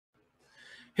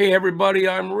Hey everybody,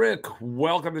 I'm Rick.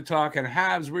 Welcome to Talking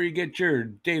Habs, where you get your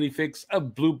daily fix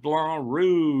of Bleu Blanc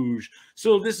Rouge.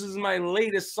 So this is my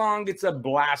latest song. It's a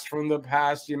blast from the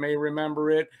past. You may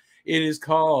remember it. It is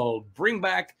called Bring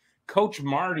Back Coach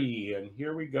Marty, and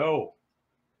here we go.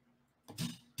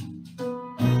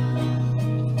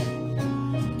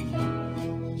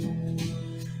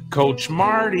 Coach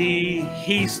Marty,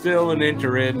 he's still an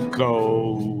interim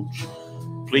coach.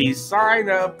 Please sign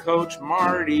up Coach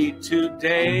Marty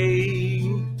today.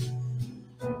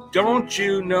 Don't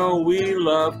you know we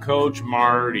love Coach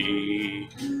Marty?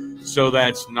 So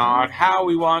that's not how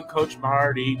we want Coach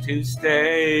Marty to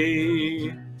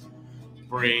stay.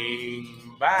 Bring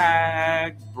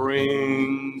back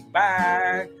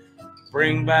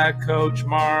Coach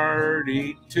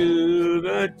Marty to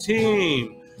the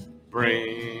team.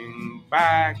 Bring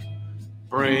back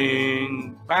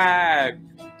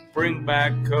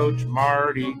Coach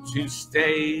Marty to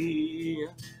stay.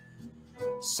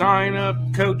 Sign up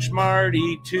Coach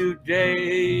Marty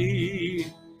today.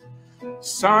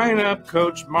 Sign up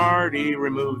Coach Marty,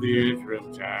 remove the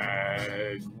interim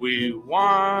tag. We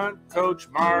want Coach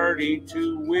Marty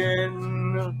to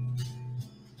win.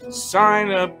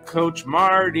 Sign up Coach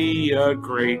Marty, a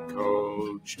great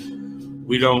coach.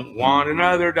 We don't want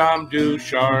another Dom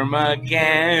Ducharme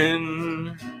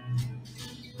again.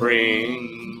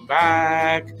 Bring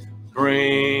back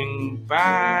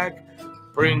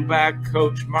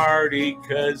Coach Marty,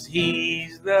 'cause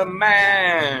he's the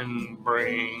man.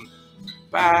 Bring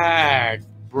back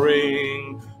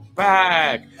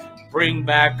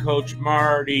Coach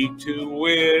Marty to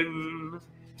win.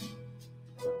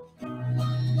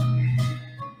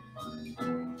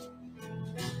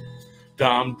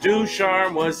 Dom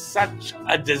Ducharme was such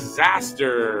a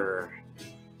disaster.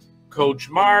 Coach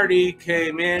Marty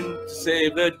came in to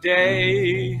save the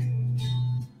day.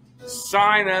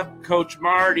 Sign up Coach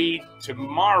Marty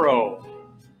tomorrow,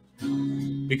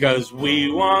 because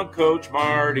we want Coach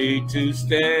Marty to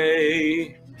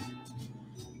stay.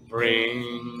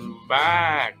 Bring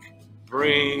back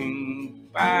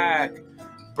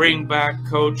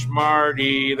Coach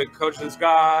Marty. The coach has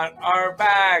got our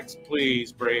backs.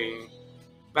 Please bring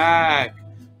back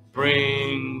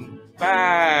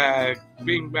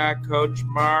Coach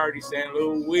Marty St.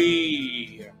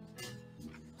 Louis.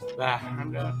 The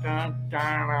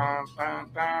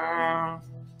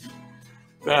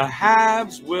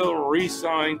Habs will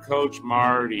re-sign Coach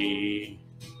Marty.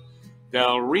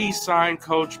 They'll re-sign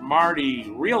Coach Marty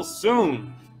real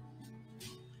soon.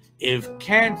 If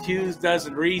Kent Hughes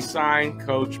doesn't re-sign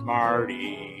Coach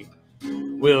Marty,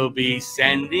 we'll be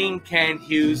sending Kent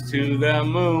Hughes to the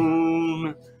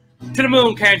moon. To the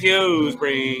moon, Kent Hughes.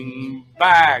 Bring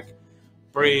back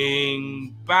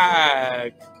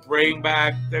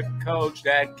the coach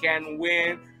that can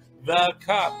win the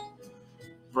cup.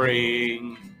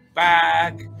 Bring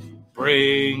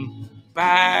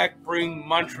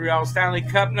Montreal Stanley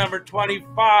Cup number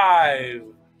 25.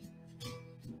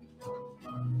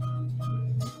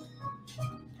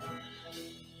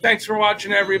 Thanks for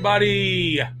watching,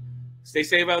 everybody. Stay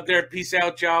safe out there. Peace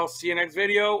out, y'all. See you next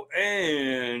video.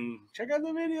 And check out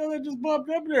the video that just popped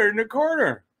up there in the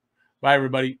corner. Bye,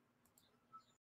 everybody.